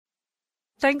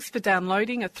Thanks for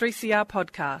downloading a 3CR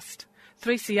podcast.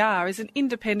 3CR is an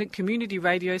independent community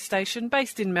radio station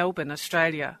based in Melbourne,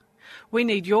 Australia. We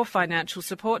need your financial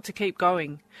support to keep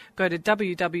going. Go to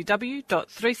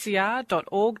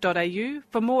www.3cr.org.au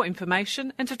for more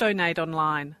information and to donate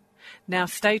online. Now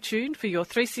stay tuned for your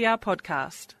 3CR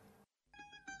podcast.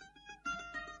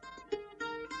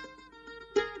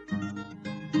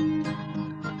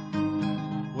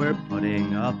 We're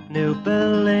putting up new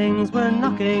buildings, we're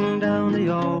knocking down the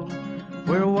old.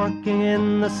 We're working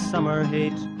in the summer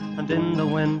heat and in the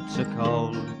winter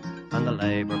cold. And the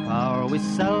labour power we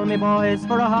sell, me boys,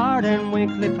 for a hard-earned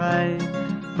weekly pay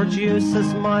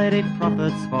produces mighty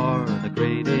profits for the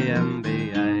greedy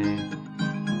MBA.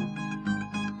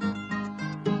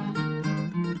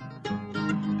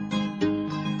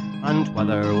 And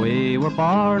whether we were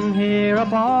born here or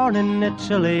born in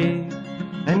Italy,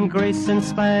 in Greece, in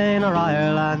Spain or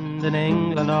Ireland, in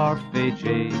England or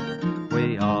Fiji,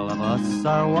 we all of us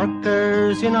are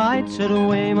workers, united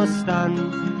we must stand,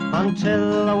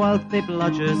 until the wealthy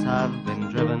bludgers have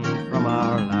been driven from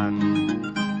our land.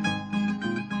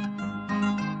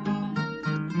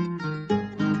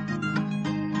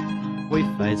 We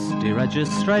faced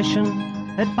deregistration,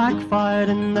 it backfired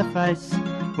in the face.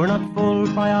 We're not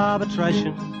fooled by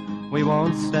arbitration, we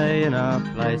won't stay in our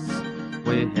place.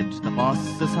 We hit the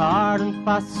bosses hard and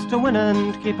fast to win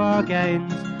and keep our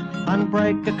gains, and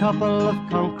break a couple of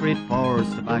concrete pours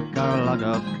to back our log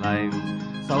of claims.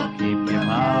 So keep your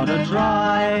powder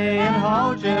dry and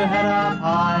hold your head up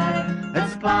high.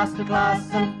 It's class to class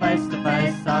and face to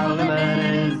face, our limit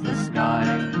is the sky.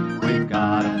 We've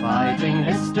got a fighting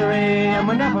history and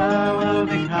we never will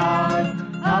be cowed.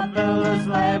 Our builders'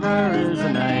 labour is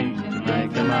a name to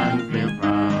make a man feel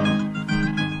proud.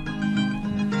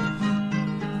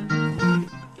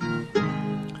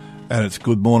 And it's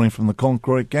good morning from the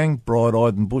Concrete Gang,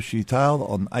 bright-eyed and bushy-tailed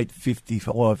on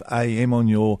 8:55 a.m. on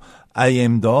your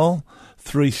AM dial.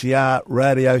 3CR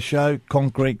radio show,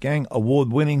 Concrete Gang,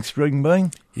 award-winning string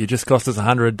bean. You just cost us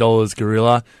 $100,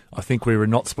 Gorilla. I think we were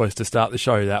not supposed to start the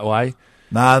show that way.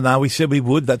 No, we said we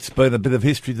would. That's been a bit of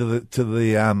history to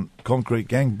the Concrete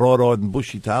Gang, bright-eyed and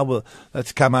bushy-tailed. But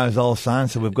that's Camo's old saying,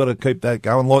 so we've got to keep that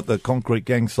going, like the Concrete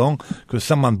Gang song, because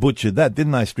someone butchered that,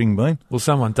 didn't they, String Bean? Well,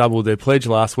 someone doubled their pledge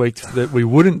last week that we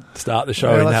wouldn't start the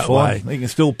show in that way. You can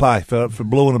still pay for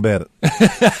blowing about it.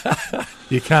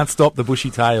 You can't stop the bushy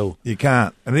tail. You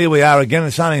can't. And here we are again.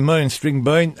 It's only me and String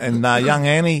Bean and young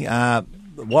Annie.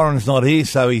 Warren's not here,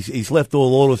 so he's left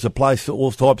all orders to play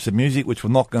all types of music, which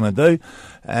we're not going to do.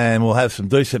 And we'll have some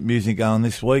decent music going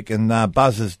this week. And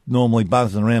Buzzer's normally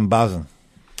buzzing around buzzing.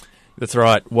 That's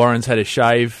right. Warren's had a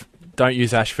shave. Don't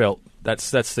use asphalt.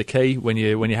 That's the key when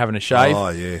you're having a shave. Oh,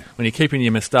 yeah. When you're keeping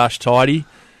your moustache tidy,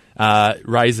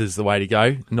 razor's the way to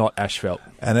go, not asphalt.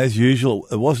 And as usual,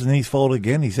 it wasn't his fault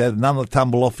again. He's had another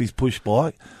tumble off his push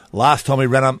bike. Last time he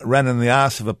ran in the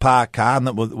arse of a parked car, and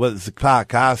it was the parked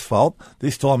car's fault.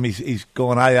 This time he's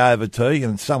gone A over T,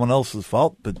 and it's someone else's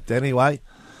fault. But anyway,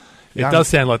 it does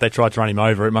sound like they tried to run him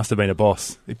over. It must have been a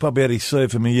boss. He probably had his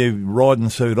Surfer Me riding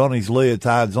suit on, his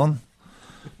leotards on.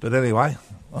 But anyway,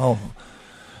 And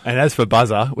as for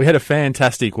Buzzer, we had a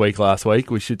fantastic week last week.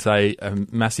 We should say a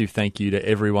massive thank you to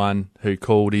everyone who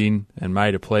called in and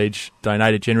made a pledge,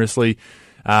 donated generously.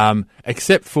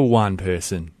 Except for one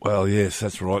person. Well, yes,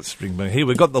 that's right, String Bean. Here,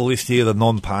 we've got the list here, the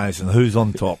non-payers, and who's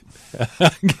on top?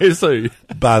 Guess who?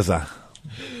 Buzzer.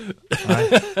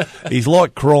 He's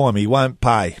like crime, he won't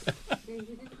pay.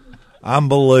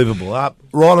 Unbelievable. Up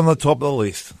right on the top of the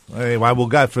list. Anyway, we'll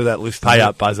go through that list. Pay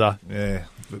up, Buzzer. Yeah.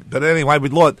 But anyway,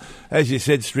 we'd like, as you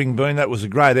said, String Bean, that was a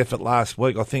great effort last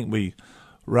week. I think we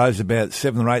rose about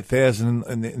 7,000 or 8,000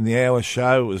 in the hour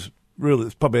show. It's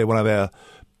probably one of our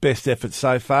best efforts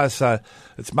so far, so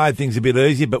it's made things a bit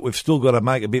easier, but we've still got to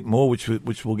make a bit more, which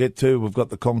we'll get to. We've got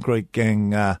the Concrete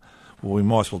Gang, we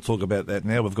might as well talk about that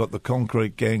now. We've got the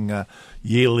Concrete Gang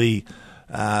yearly,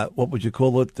 what would you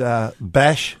call it,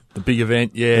 bash. The big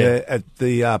event, yeah. At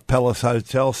the Palace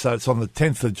Hotel, so it's on the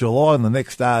 10th of July on the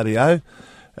next RDO.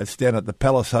 It's down at the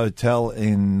Palace Hotel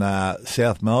in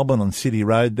South Melbourne on City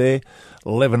Road there,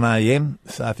 11 a.m.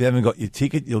 So if you haven't got your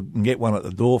ticket, you can get one at the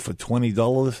door for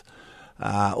 $20.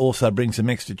 Also bring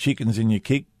some extra chickens in your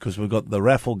kick because we've got the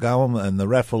raffle going, and the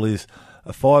raffle is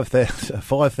a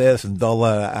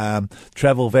 $5,000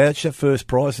 travel voucher, first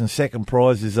prize, and second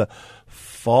prize is a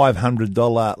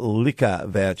 $500 liquor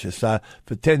voucher. So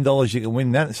for $10 you can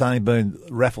win that. It's only been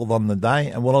raffled on the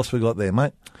day. And what else we got there,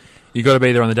 mate? You've got to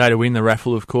be there on the day to win the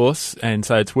raffle, of course, and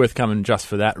so it's worth coming just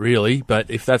for that, really.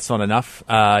 But if that's not enough,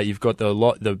 you've got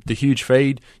the huge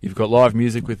feed. You've got live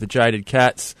music with the Jaded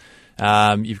Cats.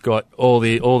 You've got all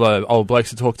the old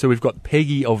blokes to talk to. We've got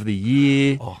Peggy of the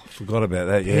Year. Oh, forgot about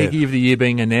that. Yeah, Peggy of the Year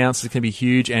being announced. It's going to be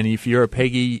huge. And if you're a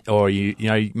Peggy, or you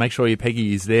make sure your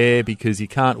Peggy is there, because you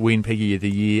can't win Peggy of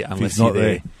the Year unless you're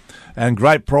there. And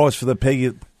great prize for the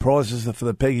prizes for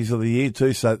the Peggies of the Year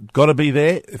too. So got to be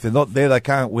there. If they're not there, they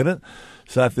can't win it.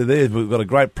 So if they're there, we've got a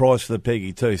great prize for the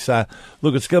Peggy too. So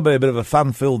look, it's going to be a bit of a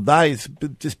fun-filled day. It's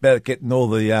just about getting all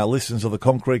the listeners of the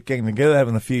Concrete Gang together,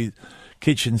 having a few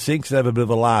kitchen sinks and have a bit of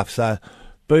a laugh. So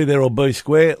be there or be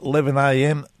square, 11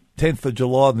 a.m, 10th of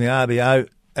July in the RDO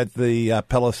at the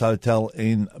Palace Hotel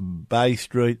in Bay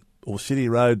Street or City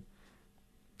Road,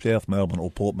 South Melbourne or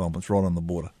Port Melbourne. It's right on the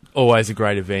border. Always a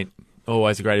great event.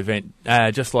 Always a great event.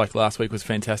 Just like last week was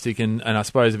fantastic. And I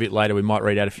suppose a bit later we might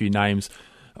read out a few names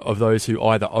of those who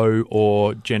either owe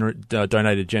or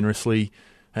donated generously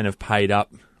and have paid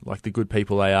up like the good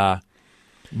people they are.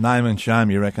 Name and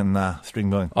shame, you reckon,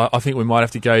 Stringbean? I think we might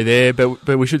have to go there, but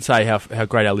we should say how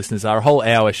great our listeners are. A whole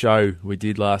hour show we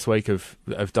did last week of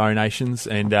donations,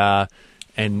 and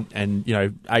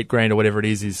 $8,000 or whatever it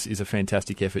is a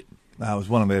fantastic effort. No, it was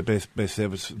one of our best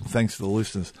efforts. Thanks to the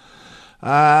listeners.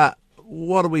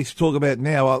 What do we talk about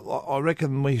now? I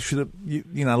reckon we should have, a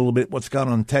little bit what's going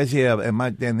on in Tassie. Our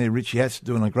mate down there, Richie Hatch,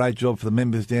 doing a great job for the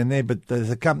members down there. But there's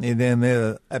a company down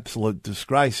there, absolute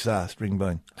disgrace,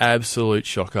 Stringbean. Absolute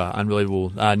shocker, unbelievable.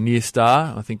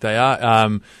 Nearstar, I think they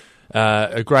are.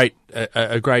 A great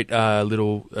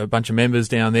little bunch of members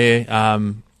down there.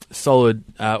 Solid,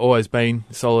 always been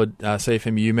solid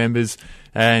CFMU members.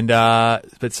 And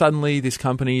but suddenly this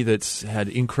company that's had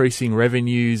increasing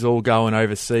revenues, all going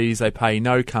overseas, they pay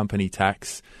no company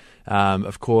tax.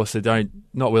 Of course, they're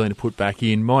not willing to put back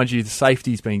in. Mind you, the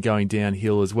safety's been going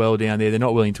downhill as well down there. They're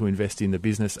not willing to invest in the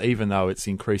business, even though it's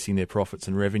increasing their profits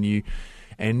and revenue.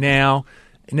 And now,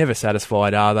 never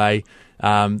satisfied, are they?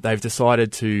 They've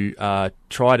decided to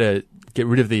try to get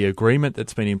rid of the agreement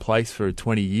that's been in place for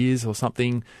 20 years or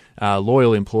something.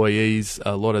 Loyal employees,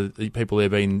 a lot of the people there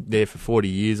have been there for 40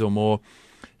 years or more.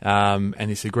 And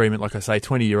this agreement, like I say,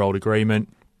 20-year-old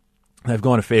agreement. They've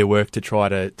gone to Fair Work to try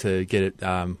to get it.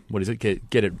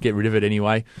 Get rid of it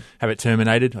anyway. Have it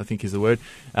terminated, I think is the word.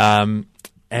 And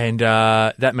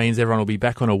that means everyone will be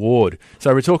back on award.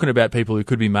 So we're talking about people who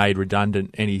could be made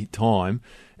redundant any time,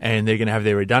 and they're going to have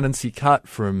their redundancy cut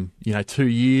from 2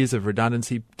 years of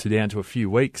redundancy to down to a few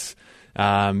weeks. You're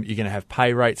going to have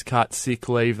pay rates cut, sick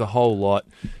leave, the whole lot.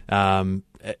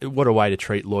 What a way to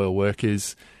treat loyal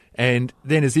workers. And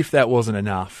then, as if that wasn't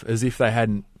enough, as if they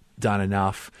hadn't done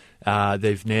enough,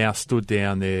 they've now stood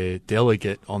down their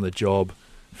delegate on the job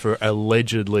for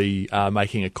allegedly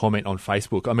making a comment on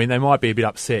Facebook. I mean, they might be a bit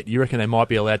upset. You reckon they might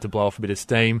be allowed to blow off a bit of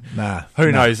steam?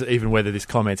 Who knows even whether this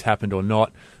comment's happened or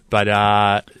not. But,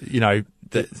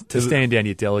 to stand down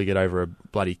your delegate over a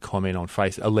bloody comment on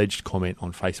alleged comment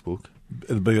on Facebook.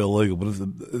 It'd be illegal, but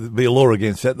it'd be a law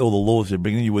against that. All the laws they're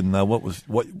bringing, you wouldn't know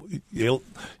what you're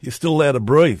still allowed to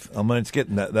breathe. I mean, it's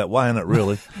getting that way, isn't it?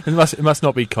 Really, it must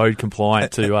not be code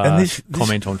compliant to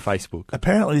comment on Facebook.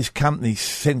 Apparently, this company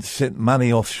sent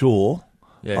money offshore.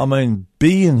 Yeah. I mean,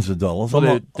 billions of dollars. Well,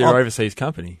 they're an overseas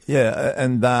company. Yeah,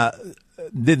 and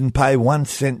didn't pay 1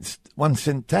 cent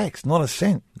tax, not a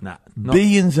cent. Nah,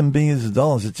 billions and billions of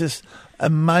dollars. It's just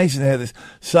amazing how this.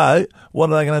 So,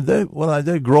 what are they going to do? What do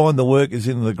they do? Grind the workers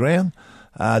into the ground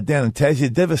down in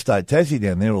Tassie, devastate Tassie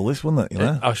down there. All this, wouldn't it?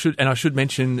 I should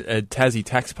mention Tassie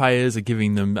taxpayers are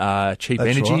giving them cheap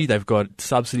That's energy. Right. They've got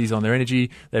subsidies on their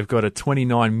energy. They've got a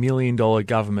 $29 million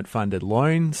government-funded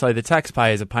loan. So the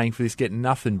taxpayers are paying for this, getting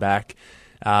nothing back.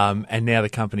 And now the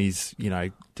company's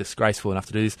disgraceful enough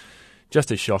to do this. Just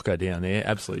a shocker down there,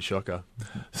 absolute shocker.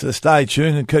 So stay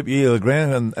tuned and keep your ear to the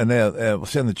ground, and we'll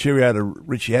send the cheerio to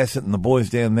Richie Hassett and the boys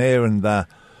down there, and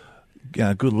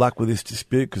good luck with this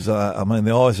dispute, because the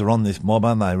eyes are on this mob,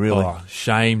 aren't they? Really? Oh,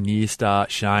 shame, Nearstar,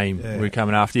 shame. Yeah. We're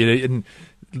coming after you, and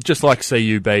just like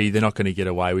CUB, they're not going to get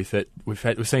away with it.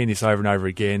 We've seen this over and over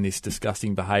again. This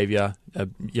disgusting behaviour,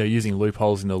 using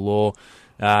loopholes in the law.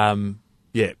 But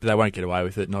they won't get away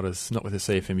with it. Not with the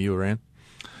CFMU around.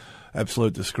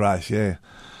 Absolute disgrace, yeah.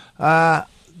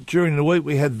 During the week,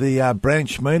 we had the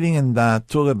branch meeting and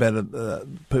talking about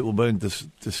people being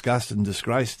discussed and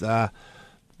disgraced.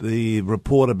 The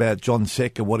report about John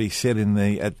Secker, what he said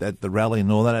at the rally and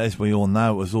all that, as we all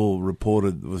know, it was all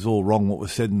reported. It was all wrong what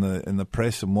was said in the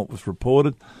press and what was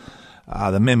reported.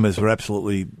 The members were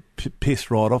absolutely pissed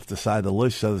right off, to say the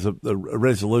least. So there's a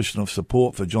resolution of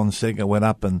support for John Secker went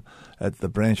up, and at the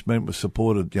branch meeting was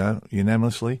supported,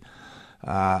 unanimously.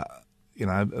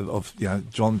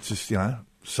 John just,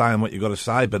 saying what you got to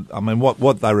say. But, I mean,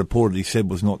 what they reported he said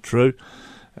was not true.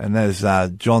 And as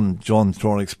John's trying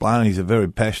to explain, he's a very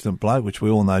passionate bloke, which we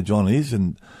all know John is,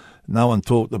 and no one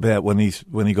talked about when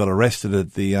he got arrested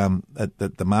at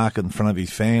the market in front of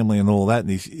his family and all that, and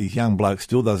his young bloke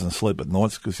still doesn't sleep at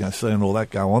nights because seeing all that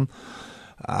go on.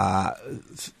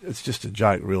 It's just a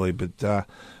joke, really. But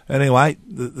anyway,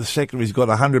 the secretary's got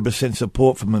 100%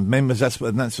 support from the members.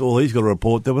 That's all he's got to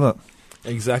report, doesn't it?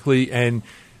 Exactly, and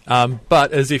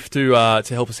but as if to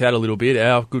help us out a little bit,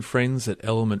 our good friends at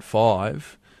Element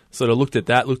 5 sort of looked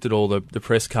at all the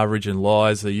press coverage and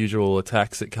lies, the usual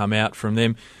attacks that come out from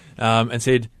them, and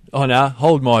said, "Oh no,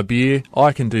 hold my beer,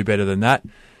 I can do better than that."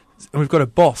 And we've got a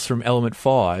boss from Element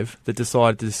 5 that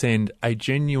decided to send a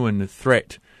genuine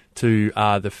threat to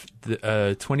the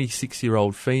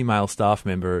 26-year-old female staff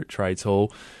member at Trades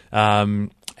Hall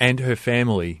and her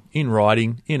family in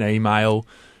writing, in email,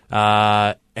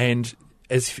 and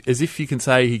as if you can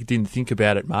say he didn't think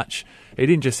about it much, he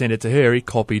didn't just send it to her, he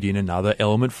copied in another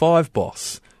Element 5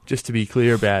 boss, just to be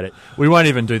clear about it. We won't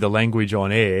even do the language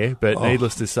on air, but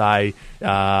needless to say...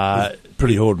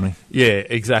 pretty ordinary. Yeah,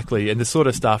 exactly. And the sort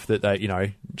of stuff that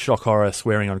they, shock horror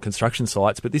swearing on construction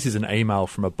sites, but this is an email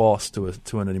from a boss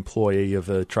to an employee of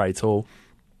a Trades Hall.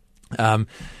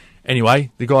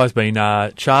 Anyway, the guy's been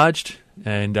charged,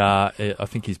 and I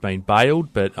think he's been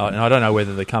bailed, but and I don't know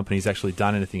whether the company's actually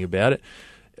done anything about it.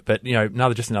 But,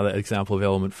 another example of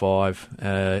Element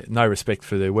 5. No respect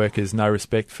for their workers, no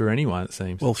respect for anyone, it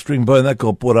seems. Well, Stringburn, that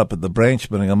got brought up at the branch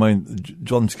meeting. I mean,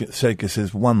 John Secker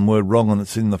says one word wrong and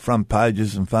it's in the front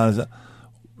pages and photos.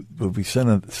 Have we seen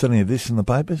any of this in the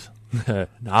papers?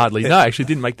 Hardly. No, actually,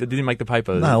 didn't make the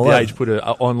paper. No, the Age put an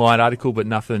online article, but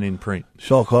nothing in print.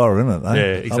 Shock horror, isn't it? Eh?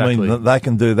 Yeah, exactly. I mean, they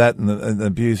can do that and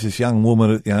abuse this young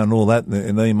woman, and all that,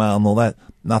 in email and all that.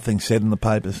 Nothing said in the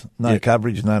papers. No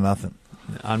coverage, no nothing.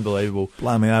 Unbelievable.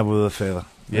 Blow me over with a feather.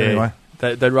 Yeah. Anyway.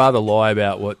 They'd rather lie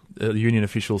about what a union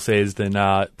official says than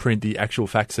print the actual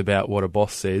facts about what a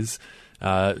boss says.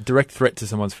 Direct threat to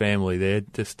someone's family there,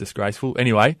 just disgraceful.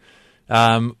 Anyway,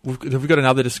 have we got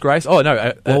another disgrace? Oh,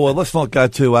 no. Well, let's not go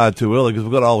too hard too early because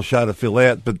we've got a whole show to fill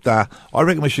out, but I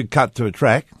reckon we should cut to a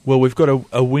track. Well, we've got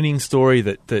a winning story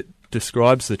that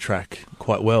describes the track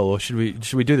quite well, or should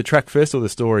we do the track first or the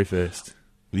story first?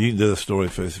 You can do the story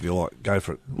first if you like. Go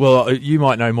for it. Well, you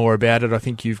might know more about it. I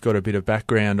think you've got a bit of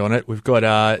background on it. We've got...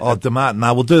 DeMartin.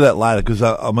 No, we'll do that later because,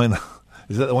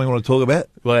 is that the one you want to talk about?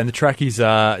 Well, and the track is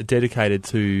dedicated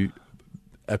to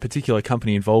a particular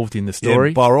company involved in the story.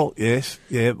 Yeah, Boral, yes.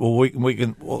 Yeah, well, we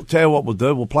can... Well, tell you what we'll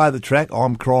do. We'll play the track,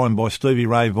 I'm Crying by Stevie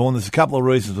Ray Vaughan. There's a couple of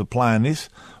reasons for playing this.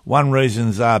 One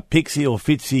reason's Pixie or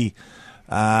Fitzy...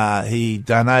 he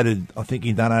donated, I think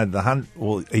he donated 100,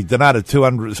 well, he donated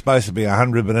 200, it's supposed to be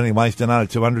 100, but anyway, he's donated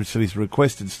 200, so he's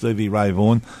requested Stevie Ray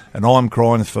Vaughan, and I'm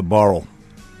Crying is for Boral.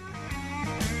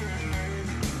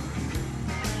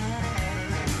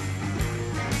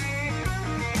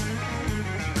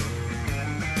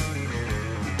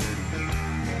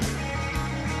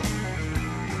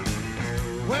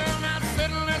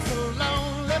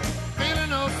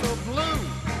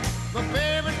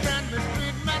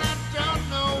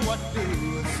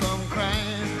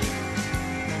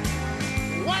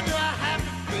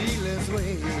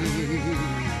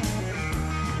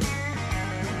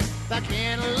 I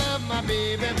can't love my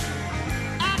baby,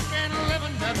 I can't live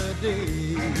another day.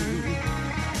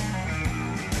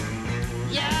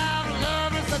 Yeah, I've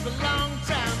loved her such a long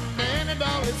time, and it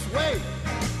all its way.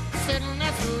 Sitting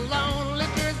there so lonely,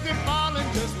 tears keep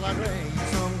falling just like rain.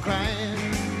 So I'm crying,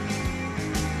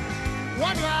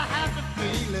 why do I have to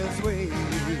feel this way?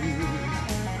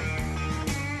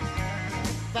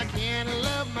 If I can't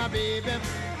love my baby,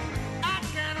 I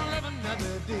can't live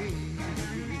another day.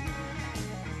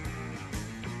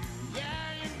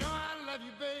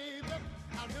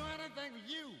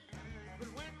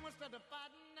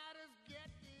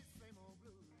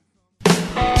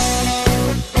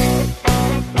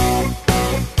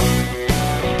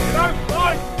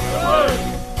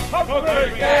 Hungry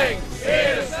gangs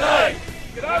here to stay.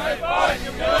 Get up and fight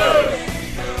your blues.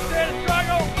 Stand and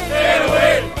struggle. Stand and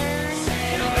win.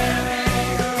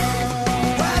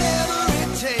 Whatever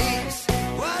it takes,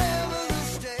 whatever the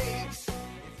stakes.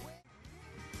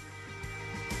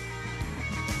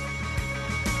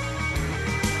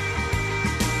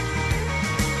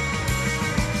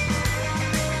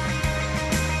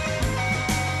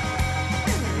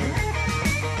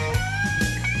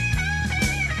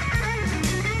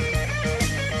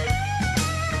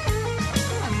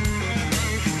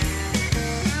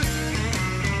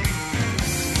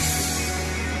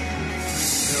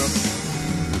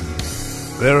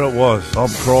 There it was, I'm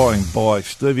Crying by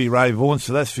Stevie Ray Vaughan.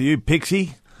 So that's for you,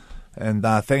 Pixie. And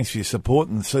thanks for your support,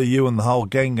 and see you and the whole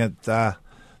gang at the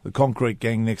Concrete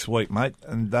Gang next week, mate.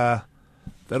 And that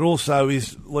also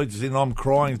leads us in. I'm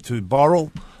crying to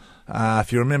Boral.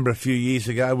 If you remember, a few years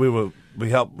ago, we were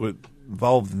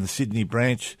involved in the Sydney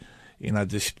branch in a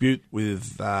dispute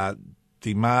with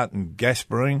DeMartin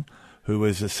Gasparine, who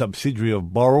was a subsidiary of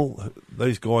Boral.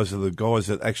 These guys are the guys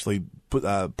that actually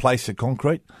place the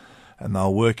concrete, and they were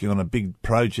working on a big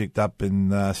project up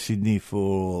in Sydney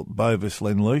for Bovis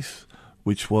Lend-Lease,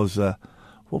 which was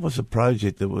what was the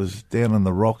project that was down in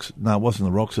the Rocks? No, it wasn't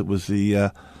the Rocks. It was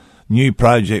the new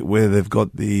project where they've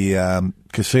got the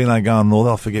casino going north.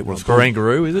 I forget what it's called.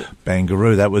 Barangaroo, is it?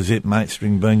 Barangaroo, that was it, mate.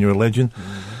 Stringbean, you're a legend.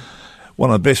 One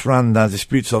of the best run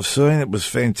disputes I've seen. It was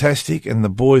fantastic, and the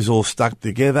boys all stuck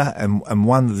together and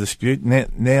won the dispute.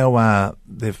 Now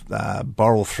they've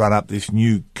Boral thrown up this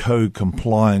new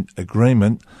co-compliant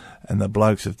agreement, and the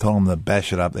blokes have told them to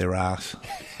bash it up their arse.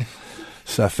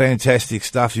 So fantastic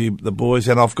stuff, the boys.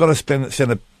 And I've got to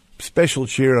send a special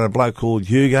cheer on a bloke called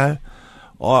Hugo.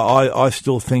 I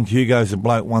still think Hugo's a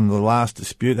bloke won the last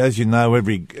dispute. As you know,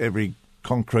 every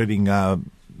concreting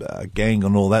gang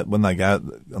and all that, when they go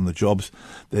on the jobs,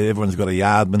 everyone's got a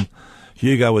yardman.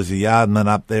 Hugo was a yardman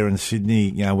up there in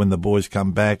Sydney. You know, when the boys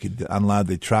come back, he'd unload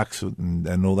their trucks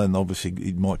and all that, and obviously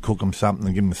he might cook them something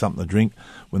and give them something to drink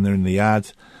when they're in the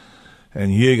yards. And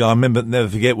Hugo, I remember, never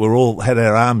forget, we all had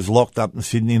our arms locked up in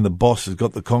Sydney, and the boss has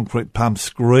got the concrete pump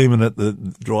screaming at the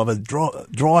driver,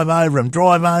 drive over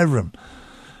him.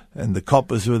 And the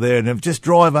coppers were there, and just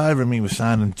drive over him, he was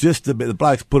saying, and just a bit, the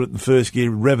blokes put it in first gear,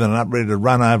 revving it up, ready to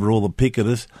run over all the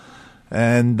picketers.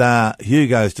 And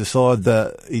Hugo's decided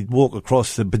that he'd walk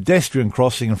across the pedestrian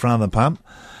crossing in front of the pump,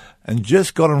 and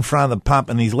just got in front of the pump,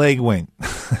 and his leg went.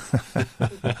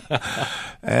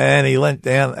 And he leant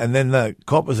down, and then the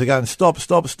coppers are going, stop,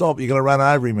 you're going to run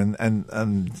over him.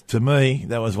 And to me,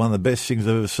 that was one of the best things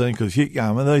I've ever seen, because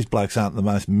these blokes aren't the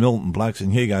most militant blokes,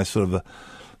 and Hugo's sort of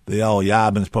the old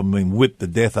yardman's probably been whipped to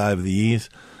death over the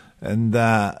years. And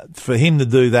for him to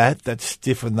do that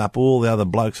stiffened up all the other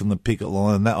blokes on the picket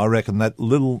line. And I reckon that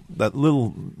little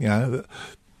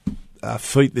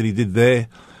feat that he did there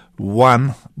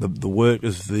won the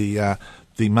workers, the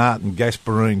Martin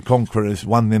Gasparine concreters,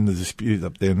 won them the dispute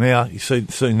up there. Now you see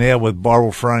now with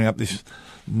Boral throwing up this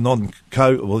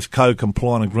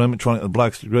co-compliant agreement, trying to get the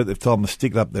blokes to agree. They've told them to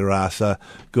stick it up their arse. So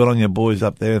good on your boys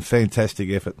up there.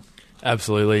 Fantastic effort.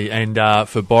 Absolutely. And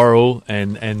for Boral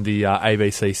and the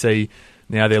ABCC,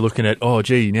 now they're looking at, now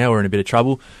we're in a bit of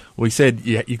trouble. We said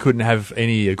you couldn't have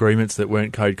any agreements that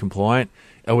weren't code compliant.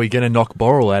 Are we going to knock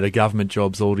Boral out of government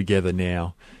jobs altogether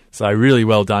now? So really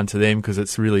well done to them, because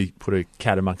it's really put a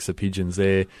cat amongst the pigeons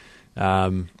there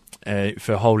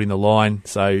for holding the line.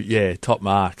 So, yeah, top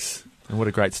marks. And what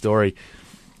a great story.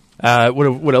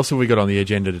 What else have we got on the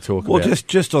agenda to talk about? Well,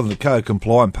 just on the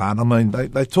co-compliant part, I mean,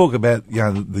 they talk about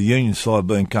the union side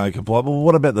being co-compliant, but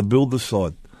what about the builder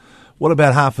side? What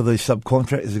about half of these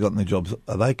subcontractors who've got their jobs?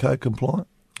 Are they co-compliant?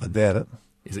 I doubt it.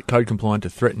 Is it code-compliant to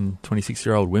threaten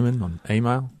 26-year-old women on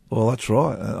email? Well, that's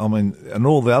right. I mean, and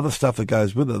all the other stuff that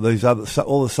goes with it,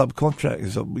 all the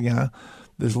subcontractors,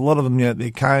 there's a lot of them,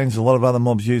 they're Canes, a lot of other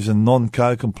mobs using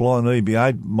non-co-compliant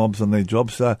EBA mobs on their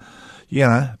jobs, so...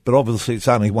 but obviously it's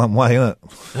only one way, isn't it?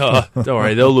 Oh, don't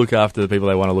worry, they'll look after the people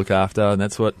they want to look after, and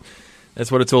that's what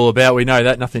it's all about. We know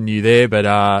that, nothing new there,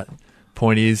 but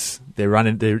point is they've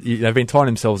been tying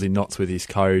themselves in knots with this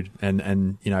code, and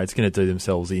it's going to do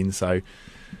themselves in. So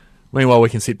meanwhile, we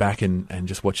can sit back and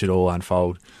just watch it all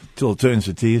unfold till it turns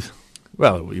to tears.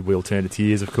 Well, it will turn to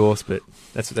tears, of course, but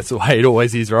that's the way it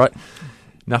always is, right?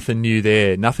 Nothing new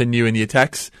there, nothing new in the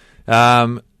attacks.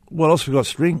 What else we got,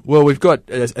 String? Well, we've got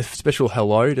a special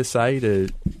hello to say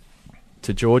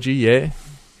to Georgie, yeah.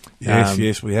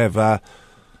 Yes, we have.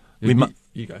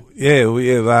 You go. Yeah, we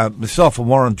have. Myself and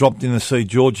Warren dropped in to see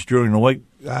George during the week.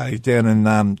 He's down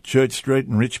in Church Street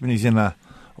in Richmond. He's in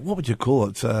what would you call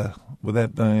it?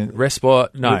 Without being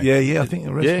respite? No. Yeah, I think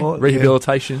a respite. Yeah,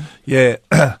 rehabilitation. Yeah.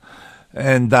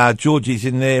 And Georgie's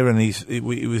in there, and he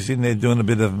was in there doing a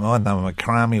bit of, I don't know,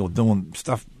 macrame or doing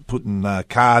stuff, putting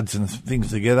cards and things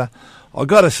together. I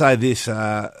got to say this,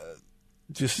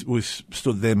 we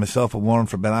stood there, myself and Warren,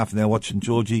 for about half an hour watching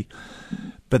Georgie,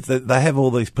 but they have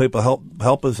all these people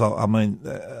helpers. I mean,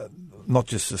 not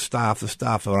just the staff. The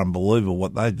staff are unbelievable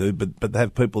what they do, but they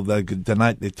have people that could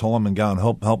donate their time and go and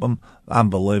help them.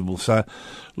 Unbelievable. So,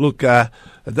 look, it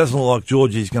doesn't look like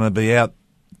Georgie's going to be out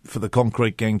for the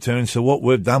Concrete Gang turn. So what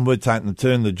we've done, we're taking the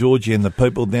turn to Georgie and the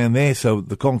people down there. So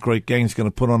the Concrete Gang's going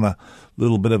to put on a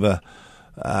little bit of a,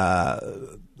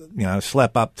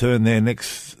 slap up turn there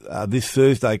this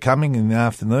Thursday coming in the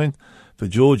afternoon.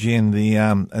 Georgie and his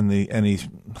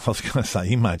I was going to say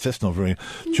inmates. That's not very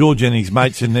Georgie and his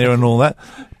mates in there and all that.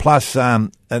 Plus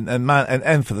and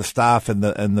for the staff and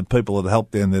the people that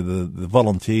help down there, the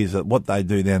volunteers. What they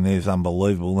do down there is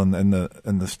unbelievable, and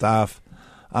the staff.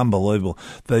 Unbelievable.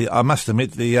 I must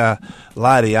admit, the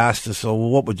lady asked us, "Oh,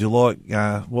 well, what would you like?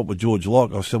 What would George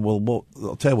like?" I said, "Well,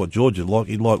 I'll tell you what George would like.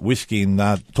 He'd like whiskey and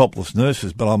topless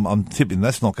nurses." But I'm tipping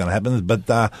that's not going to happen.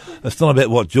 But it's not about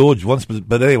what George wants.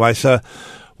 But anyway, so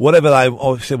whatever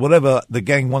the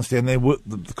gang wants down there,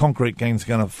 the concrete gang's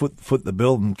going to foot the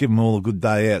bill and give them all a good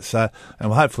day out. So,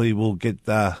 and hopefully we'll get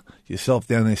yourself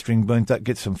down there, String Bean,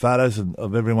 get some photos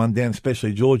of everyone down,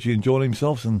 especially Georgie enjoying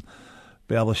himself, and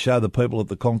be able to show the people at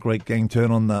the concrete gang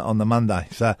turn on the Monday.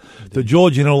 So to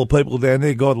George and all the people down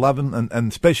there, God love them,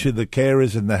 and especially the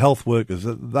carers and the health workers,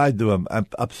 they do an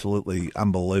absolutely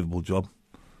unbelievable job.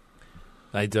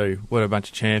 They do. What a bunch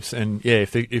of champs. And yeah,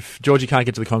 if Georgie can't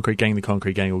get to the concrete gang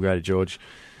will go to George.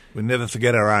 We never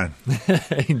forget our own.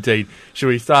 Indeed. Should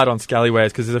we start on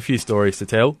Scallywags, because there's a few stories to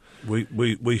tell?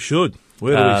 We should.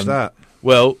 Where do we start?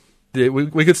 Well,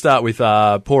 we could start with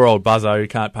poor old Buzzo who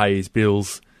can't pay his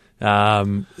bills.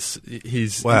 Buzz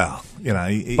is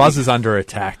under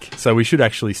attack, so we should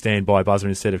actually stand by Buzzer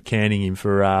instead of canning him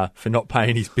for not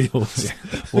paying his bills.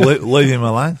 Well, leave him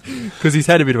alone, because he's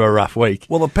had a bit of a rough week.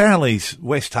 Well, apparently he's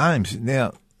West Holmes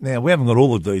now. We haven't got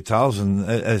all the details, and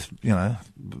as you know,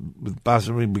 with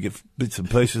Buzzer we get bits and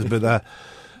pieces. But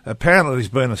apparently there's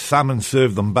been a summons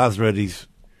served on Buzzer at his.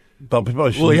 But we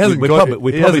probably he hasn't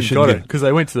got it because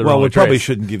they went to the wrong address. Probably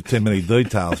shouldn't give too many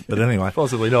details, but anyway.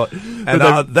 Possibly not. And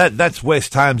that's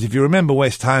West Holmes. If you remember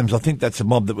West Holmes, I think that's a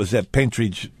mob that was at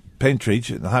Pentridge.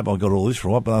 And I hope I got all this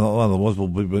right, but otherwise we'll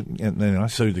be anyway,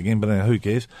 sued again, but anyway, who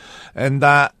cares? And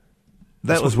that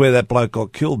was where that bloke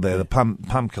got killed there. The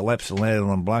pump collapsed and landed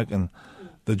on a bloke, and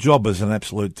the job was an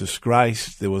absolute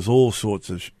disgrace. There was all sorts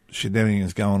of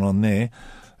shenanigans going on there.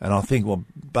 And I think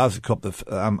Buzzer copped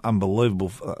the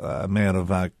unbelievable amount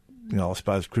of, I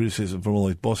suppose, criticism from all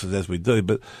his bosses, as we do.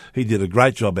 But he did a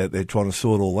great job out there trying to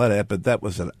sort all that out. But that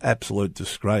was an absolute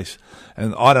disgrace.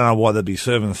 And I don't know why they'd be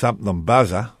serving something on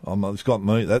Buzzer. It's got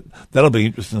me. That'll be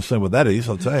interesting to see what that is,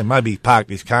 I'll tell you. Maybe he parked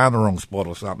his car in the wrong spot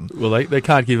or something. Well, they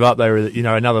can't give up. They were,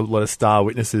 another lot of star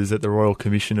witnesses at the Royal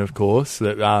Commission, of course,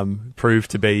 that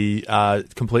proved to be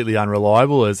completely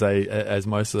unreliable, as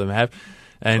most of them have.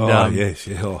 And, yes.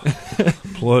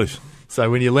 Please. So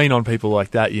when you lean on people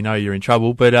like that, you're in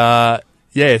trouble. But,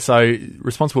 so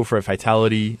responsible for a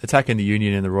fatality, attacking the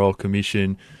union and the Royal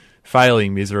Commission,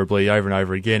 failing miserably over and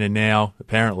over again. And now,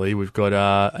 apparently, we've got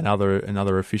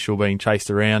another official being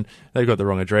chased around. They've got the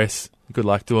wrong address. Good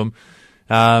luck to them.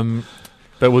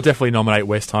 But we'll definitely nominate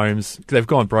West Holmes. They've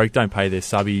gone broke, don't pay their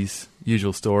subbies.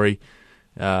 Usual story.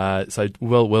 So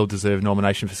well-deserved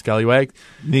nomination for Scallywag.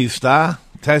 New Star,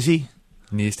 Tassie.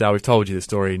 New Star, we've told you the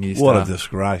story. New Star. What a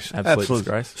disgrace. Absolute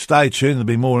disgrace. Stay tuned, there'll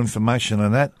be more information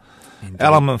on that. Indeed.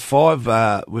 Element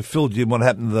 5, we've filled you what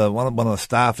happened to one of the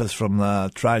staffers from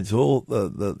the Trades Hall,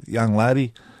 the young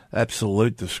lady.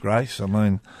 Absolute disgrace. I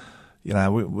mean,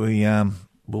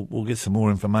 we'll get some more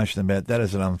information about that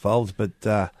as it unfolds. But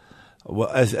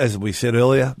as we said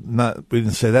earlier, no, we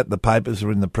didn't see that. The papers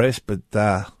are in the press, but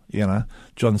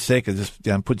John Secker just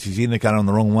puts his indicator on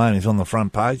the wrong way and he's on the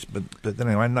front page. But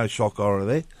anyway, no shock horror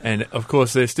there. And of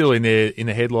course, they're still in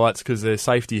the headlights because their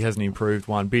safety hasn't improved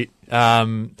one bit.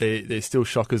 There's still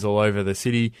shockers all over the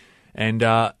city, and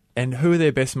who are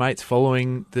their best mates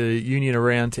following the union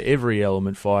around to every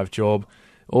Element 5 job?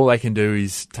 All they can do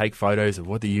is take photos of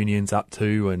what the union's up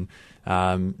to and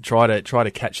try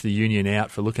to catch the union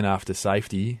out for looking after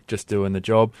safety, just doing the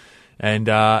job. And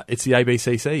it's the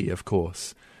ABCC, of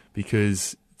course,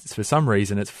 because for some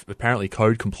reason it's apparently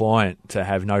code compliant to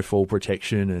have no fall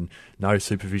protection and no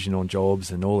supervision on jobs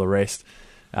and all the rest,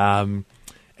 and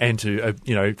to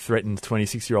threaten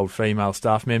 26-year-old female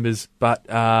staff members. But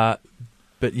the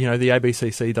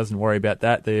ABCC doesn't worry about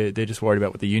that. They're just worried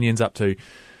about what the union's up to.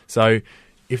 So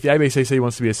if the ABCC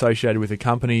wants to be associated with a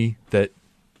company that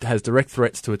has direct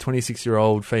threats to a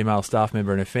 26-year-old female staff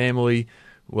member and her family,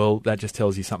 well, that just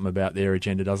tells you something about their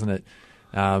agenda, doesn't it?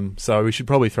 So we should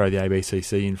probably throw the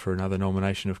ABCC in for another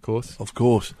nomination, of course. Of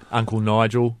course. Uncle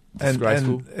Nigel,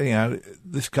 disgraceful. And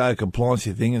this code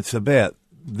compliancy thing, it's about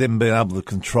them being able to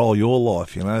control your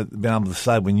life, being able to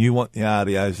say when you want the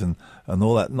RDOs and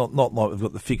all that. Not like we've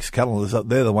got the fixed calendars.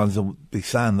 They're the ones that will be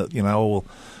saying that,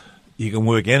 you can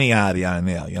work any RDO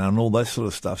now, and all that sort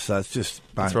of stuff. So it's just...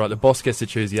 That's right, the boss gets to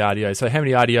choose the RDO. So how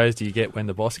many RDOs do you get when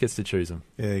the boss gets to choose them?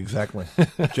 Yeah, exactly.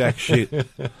 Jack shit.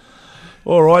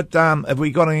 All right, have we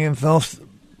got anything else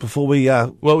before we...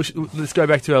 Well, let's go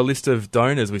back to our list of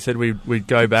donors. We said we'd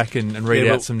go back and read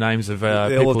out some names of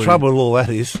people. Well, the trouble with all that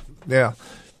is, now,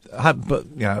 but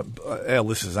our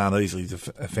listeners aren't easily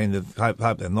offended.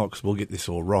 Hope they're not, because we'll get this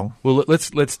all wrong. Well,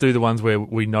 let's do the ones where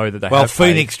we know that they have. Well, paid.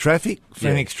 Phoenix Traffic,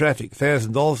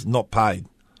 $1,000 not paid.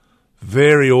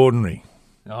 Very ordinary.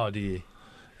 Oh dear.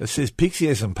 It says Pixie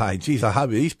hasn't paid. Jeez, I hope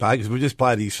he's paid, because we just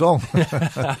played his song.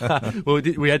 Well,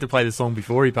 we had to play the song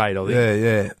before he paid, I think.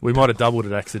 Yeah. We might have doubled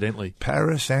it accidentally.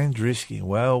 Paris Andrisky.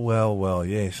 Well,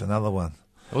 yes, another one.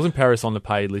 Wasn't Paris on the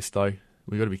paid list, though?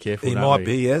 We've got to be careful. He might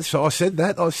be, yeah. So I said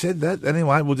that.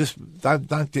 Anyway, we'll just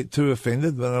don't get too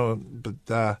offended.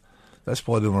 But that's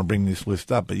why I didn't want to bring this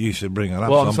list up. But you should bring it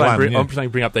up. Well, so I'm saying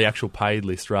bring up the actual paid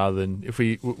list rather than if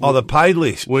we. The paid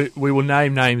list. We will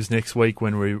name names next week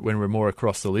when we're more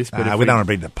across the list. But we don't want to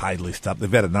bring the paid list up.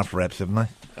 They've had enough raps, haven't they?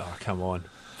 Oh, come on.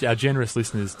 Our generous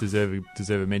listeners deserve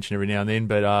a mention every now and then.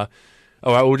 But all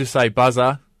right, we'll just say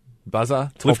buzzer,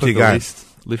 top lift of your the game.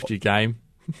 list, lift your game.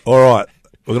 All right.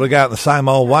 We're going to go out the same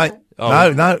old way.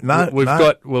 Oh, No. We're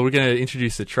going to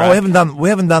introduce the track. We haven't done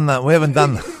that.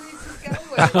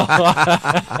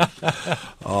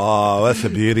 Oh, that's a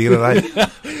beauty, isn't it?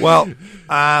 Well,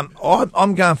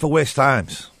 I'm going for West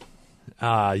Holmes.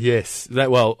 Yes.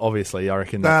 Obviously, I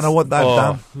reckon. Don't know what they've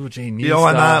done. Oh, gee,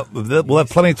 I know. We'll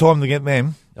have plenty of time to get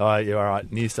them. Oh, yeah, all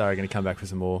right. New Star are going to come back for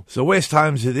some more. So West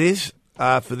Holmes it is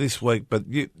for this week, but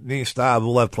New Star,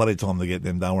 we'll have plenty of time to get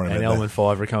them. Don't worry about that. And Element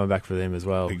 5 are coming back for them as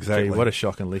well. Exactly. Gee, what a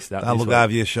shocking list that Don't look week.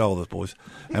 over your shoulders, boys.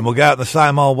 And we'll go out the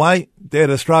same old way. Dare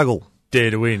to struggle.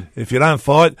 Dare to win. If you don't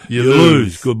fight, you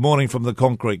lose. Good morning from the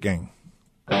Concrete Gang.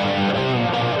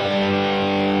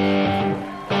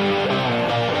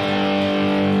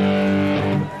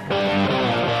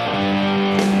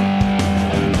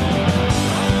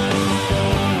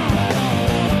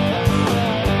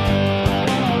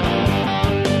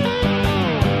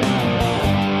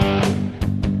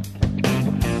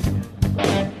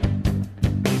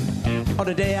 On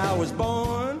the day I was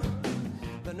born,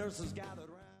 the nurses gathered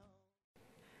round.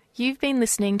 You've been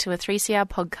listening to a 3CR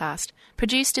podcast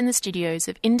produced in the studios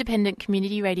of independent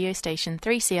community radio station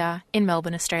 3CR in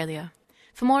Melbourne, Australia.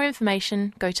 For more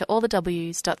information, go to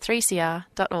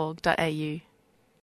allthews.3cr.org.au.